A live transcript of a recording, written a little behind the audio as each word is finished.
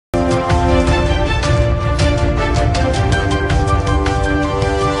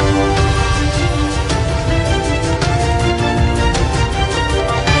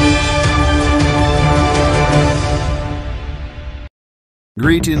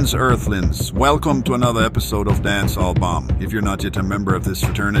Greetings, Earthlings. Welcome to another episode of Dancehall Bomb. If you're not yet a member of this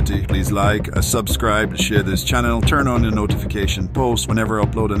fraternity, please like, subscribe, share this channel, turn on the notification post. Whenever I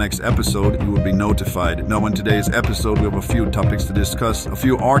upload the next episode, you will be notified. Now, in today's episode, we have a few topics to discuss, a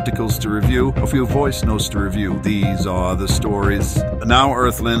few articles to review, a few voice notes to review. These are the stories. Now,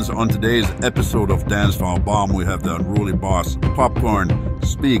 Earthlings, on today's episode of Dancehall Bomb, we have the unruly boss, Popcorn,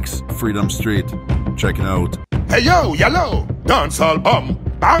 speaks Freedom Street. Check it out. Hey yo, yellow, dancehall bomb,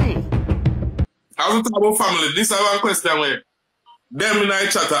 bang! I was talking about family. This is one question where them in our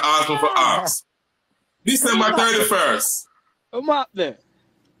chat are asking for asks. December 31st. I'm up there.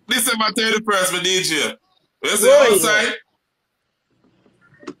 December 31st, my DJ. You see outside?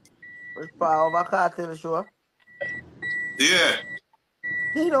 Which part of a cartel show? Yeah.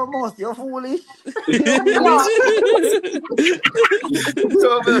 He don't most, you're foolish. No,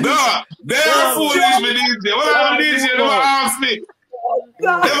 they're foolish, my DJ. What are DJ? Never ask me.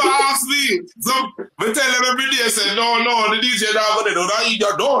 Never ask me. So, we tell them every day, say, no, the DJ not going to do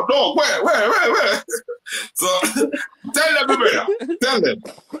that. No, where? So, tell them, brother. Tell them.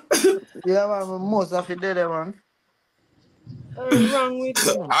 Yeah, man, most of it there, man. What's wrong with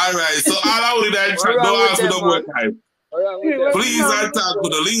you? All right, so all I would that chat, don't ask me no more time. Please, I talk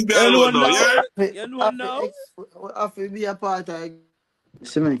with the leave me alone now, yeah? You know now? I have to be a part of it.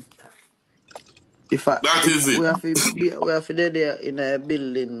 See me? That is it. We have to be there in a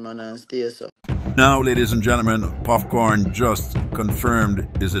building, man, and stay so. Now, ladies and gentlemen, Popcorn just confirmed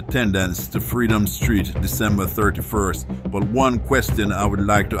his attendance to Freedom Street December 31st. But one question I would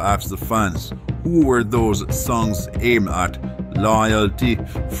like to ask the fans. Who were those songs aimed at? Loyalty,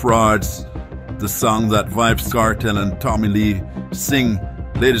 Frauds, the song that Vybz Kartel and Tommy Lee sing.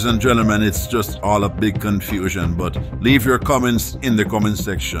 Ladies and gentlemen, it's just all a big confusion, but leave your comments in the comment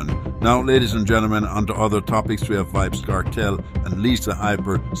section. Now, ladies and gentlemen, on to other topics. We have Vybz Kartel and Lisa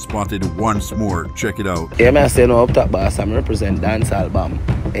Hyper spotted once more. Check it out. Yeah, man, I say no up top, boss. I'm represent Dancehall Bomb.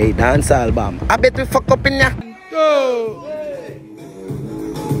 Hey, Dancehall Bomb. I bet we fuck up in ya. Go!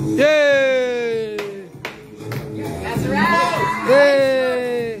 Yeah! That's right! Hey!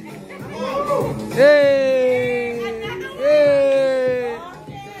 Hey!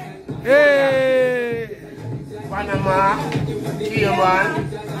 Hey! Panama, Cayman,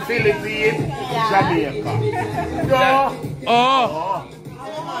 Philippines, Jamaica. Go! Oh!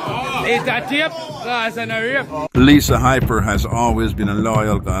 It's a tip, guys, and a rip. Lisa Hyper has always been a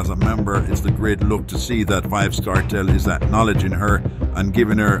loyal Gaza member. It's the great look to see that Vybz Kartel is acknowledging her and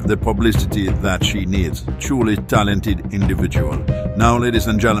giving her the publicity that she needs. Truly talented individual. Now, ladies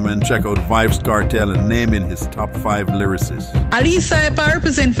and gentlemen, check out Vybz Kartel and naming his top 5 lyricists. Lisa Hyper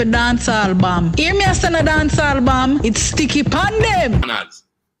represent for Dancehall Bomb. Hear me as a Dancehall Bomb, it's sticky pan them.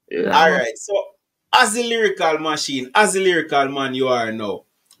 Yeah. Alright, so as the lyrical machine, as the lyrical man you are now,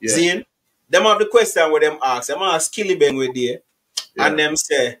 seeing them have the question where them ask, them ask 𝐾𝐲𝐲 with there, and them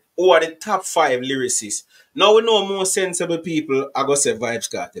say, who are the top 5 lyricists? Now we know more sensible people are going to say Vybz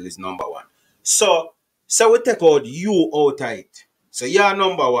Kartel is number 1. So we take out you out of it. So you're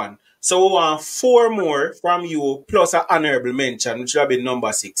number 1. So we want 4 more from you plus an honorable mention, which will be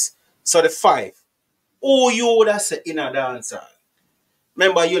number 6. So the 5. Who you would have said in a dancer?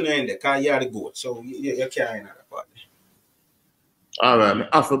 Remember, you know in there, because you're the goat, so you can't in that part. Alright,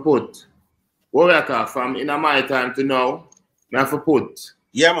 I have to put what I call from in my time to now, I have to put.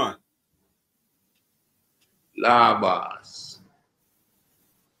 Yeah, man. Labas.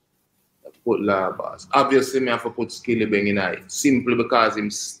 I put Labas. Obviously, I have to put 𝐾𝐲𝐲 in it. Simply because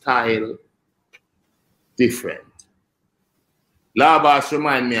his style different. Labas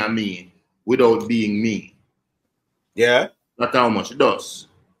remind me of me without being me. Yeah? Not how much. Does.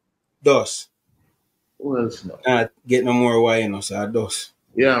 Does. Who else now? Get no more wine, so it does.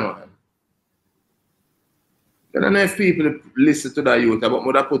 Yeah, man. I don't know if people listen to that youth about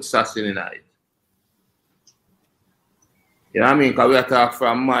what I put sassy in it. You know what I mean? Because we are talking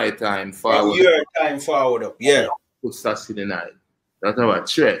from my time forward. Your time forward up, yeah. Put sassy in it. That's about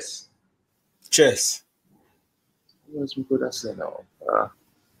chess. Chess. What else we could have said now?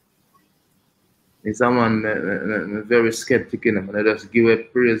 It's a man very skeptic in him, and I just give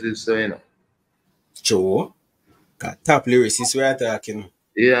it praises, so you know. True. Got top lyricists we are talking.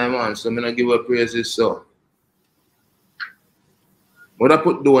 Yeah, man, so I'm going to give her praises, so. What I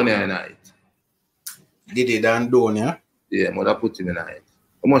put Donia in it? Did it and Donia? Yeah, what I put him in it.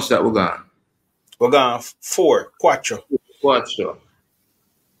 How much that we gone? We're gone 4, 4. 4. 5 no. 5.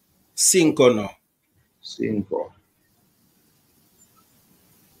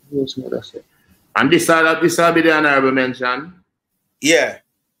 What's what say? And this will be the honorable mention? Yeah.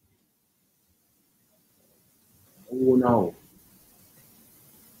 Oh no.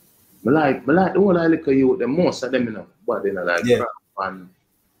 like the whole I look at you, the most of them, you know, but they like crap and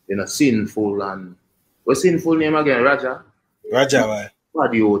you know, sinful and what's sinful name again? Raja? Raja, why?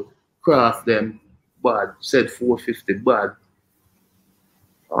 Bad youth, craft them, bad, said 450 bad.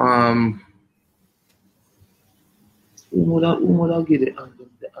 Who would I give the honorable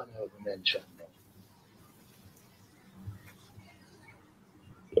mention now?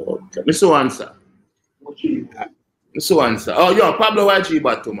 Okay, Mr. Answer. Mr. Answer. Oh, yeah, Pablo YG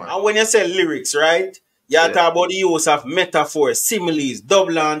Batu, man. And when you say lyrics, right? You talk about the use of metaphors, similes,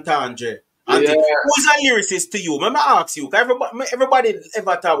 double entendre. Who is a lyricist to you? Let me ask you. Everybody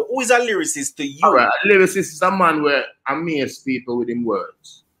ever talk about who is a lyricist to you? All right, a lyricist is a man where amaze people with him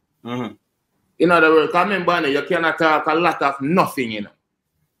words. In other words, I remember you cannot talk a lot of nothing, you know.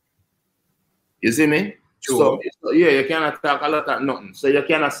 You see me? Sure. So yeah, you cannot talk a lot of nothing. So you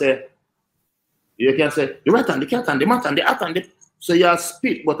cannot say, the right and the cat and the mat and the hat and the... So you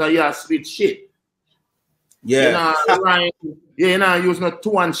spit, but you spit shit. Yeah. You know, use not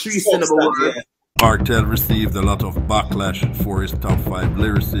 2 and 3 syllable words. Cartel received a lot of backlash for his top 5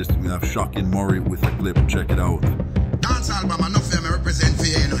 lyricists. We have 𝐷𝐴𝐻𝐾𝐬 with a clip. Check it out. Dancehall Bam, enough of them represent for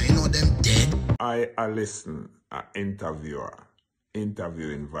you know them dead. I listen an interviewer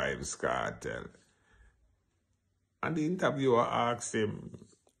interviewing Vybz Kartel. And the interviewer asks him,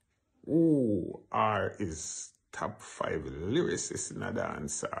 who are his top 5 lyricists in a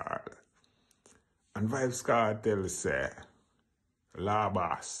dancehall? And Vybz Kartel say,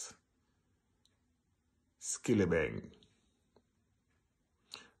 Labas, Skillibeng,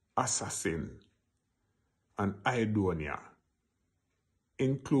 Assassin, and Idonia,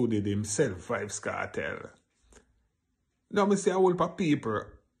 included himself, Vybz Kartel. Now I see a whole of people,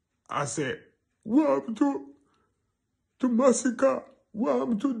 I say, welcome to Massacre,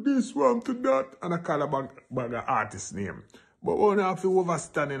 welcome to this, welcome to that, and I call a bag of artist name. But one have to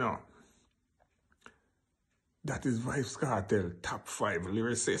understand, you know, that is Vybz Kartel top 5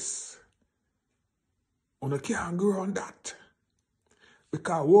 lyricists. You can't go around that.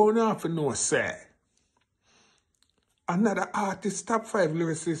 Because one have to know, say, another artist top 5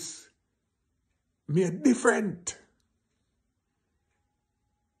 lyricists made different.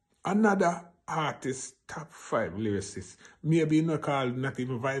 Another artist top 5 lyricists maybe not called not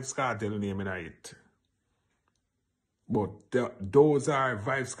even Vybz Kartel name in it. But those are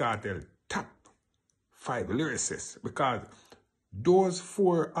Vybz Kartel top 5 lyricists, because those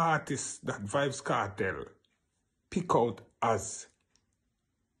 4 artists that Vybz Kartel pick out as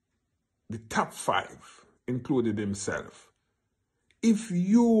the top 5, included himself. If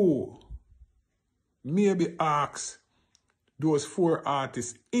you maybe ask those 4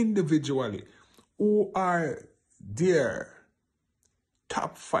 artists individually who are their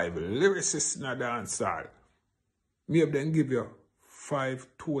top 5 lyricists in a dancehall, maybe then give you 5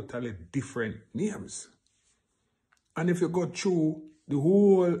 totally different names. And if you go through the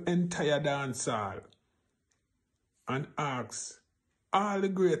whole entire dancehall and ask all the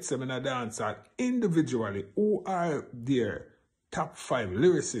greats in a dancehall individually who are their top 5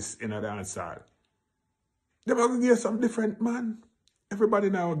 lyricists in a dancehall, they're going to give you some different, man. Everybody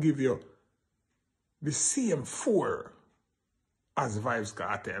now will give you the same 4 as Vybz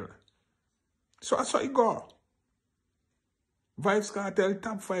Kartel. So that's how you go. Vybz Kartel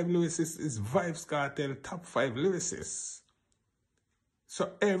top 5 lyricists is Vybz Kartel top 5 lyricists.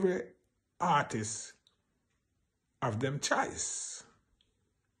 So every artist have them choice.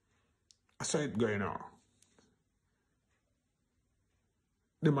 That's how it's going on.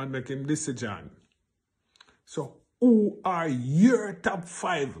 The man making decision. So who are your top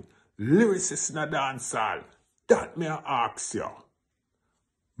 5 lyricists in a dancehall? That may I ask you.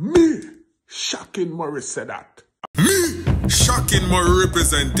 Me, 𝐷𝐴𝐻𝐾𝐬 said that. Me, 𝐷𝐴𝐻𝐾𝐬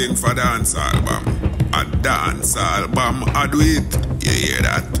representing for Dancehall Bam. A Dancehall Bam, I do it. You hear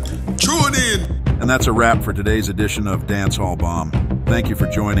that? Tune in. And that's a wrap for today's edition of Dancehall Bomb. Thank you for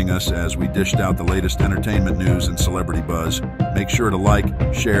joining us as we dished out the latest entertainment news and celebrity buzz. Make sure to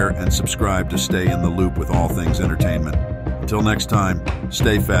like, share, and subscribe to stay in the loop with all things entertainment. Until next time,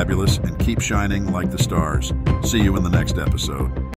 stay fabulous and keep shining like the stars. See you in the next episode.